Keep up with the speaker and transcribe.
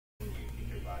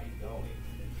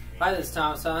Hi, this is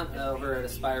Thomas Hunt over at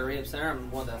Aspire Rehab Center. I'm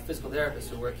one of the physical therapists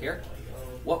who work here.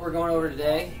 What we're going over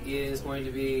today is going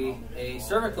to be a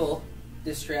cervical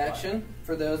distraction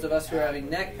for those of us who are having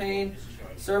neck pain.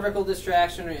 Cervical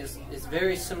distraction is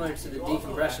very similar to the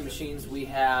decompression machines we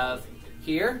have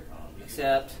here,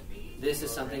 except this is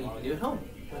something you can do at home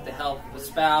with the help of a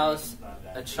spouse,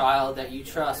 a child that you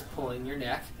trust pulling your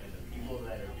neck.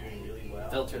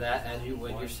 Filter that as you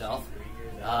would yourself.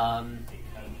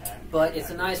 But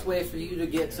it's a nice way for you to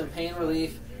get some pain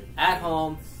relief at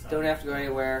home. Don't have to go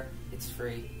anywhere. It's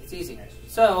free. It's easy.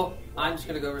 So I'm just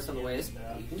going to go over some of the ways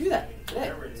that you can do that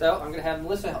today. So I'm going to have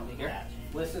Melissa help me here.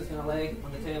 Melissa's going to lay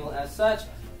on the table as such.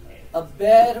 A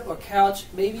bed or couch,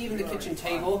 maybe even the kitchen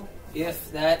table,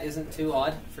 if that isn't too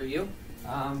odd for you,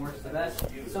 works the best.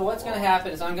 So what's going to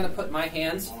happen is I'm going to put my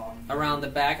hands around the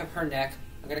back of her neck.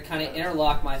 I'm going to kind of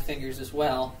interlock my fingers as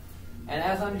well. And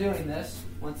as I'm doing this,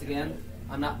 once again,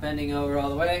 I'm not bending over all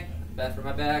the way. Bad for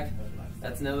my back.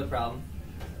 That's no problem.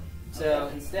 So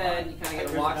instead, you kind of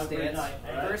get a walk stance.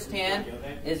 First hand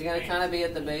is going to kind of be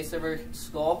at the base of her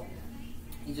skull.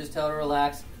 You just tell her to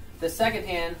relax. The second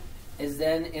hand is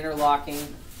then interlocking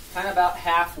kind of about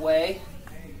halfway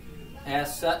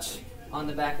as such on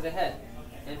the back of the head.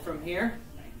 And from here,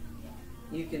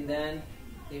 you can then,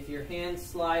 if your hands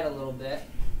slide a little bit,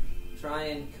 try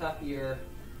and cup your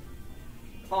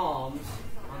palms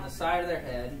on the side of their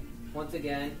head. Once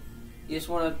again, you just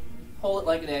want to hold it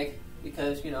like an egg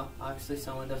because, you know, obviously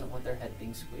someone doesn't want their head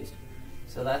being squeezed.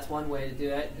 So that's one way to do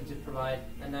it. You just provide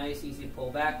a nice, easy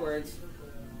pull backwards.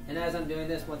 And as I'm doing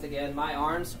this, once again, my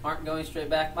arms aren't going straight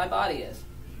back. My body is.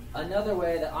 Another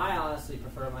way that I honestly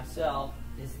prefer myself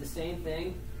is the same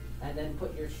thing, and then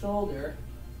put your shoulder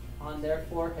on their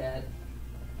forehead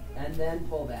and then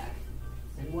pull back.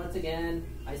 And once again,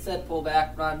 I said pull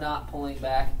back, but I'm not pulling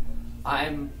back.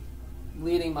 I'm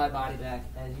leading my body back,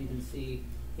 as you can see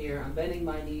here. I'm bending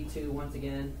my knee too, once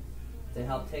again, to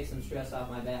help take some stress off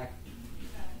my back.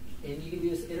 And you can do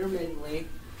this intermittently.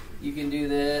 You can do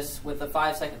this with a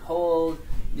 5-second hold,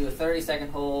 do a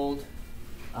 30-second hold.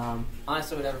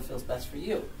 Honestly, whatever feels best for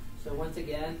you. So once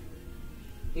again,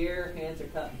 here, hands are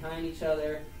cut behind each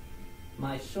other.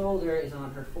 My shoulder is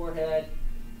on her forehead,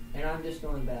 and I'm just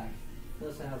going back.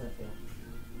 Melissa, how's that feel?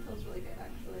 Feels really good,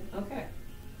 actually. Okay.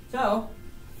 So,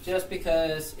 just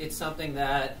because it's something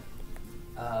that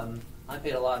I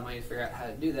paid a lot of money to figure out how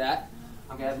to do that,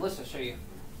 I'm going to have Melissa show you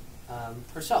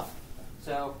herself.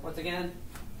 So, once again,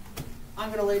 I'm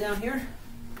going to lay down here.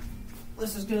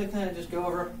 Melissa's going to kind of just go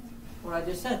over what I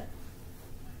just said.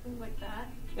 Like that?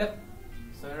 Yep.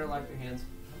 So interlock your hands.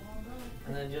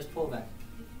 And then just pull back.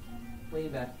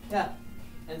 Lean back. Yeah.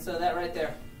 And so that right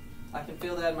there, I can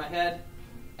feel that in my head.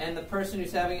 And the person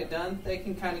who's having it done, they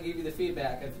can kind of give you the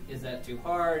feedback of, is that too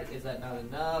hard? Is that not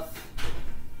enough?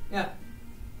 Yeah.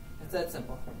 It's that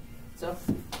simple. So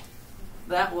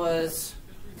that was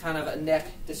kind of a neck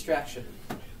distraction.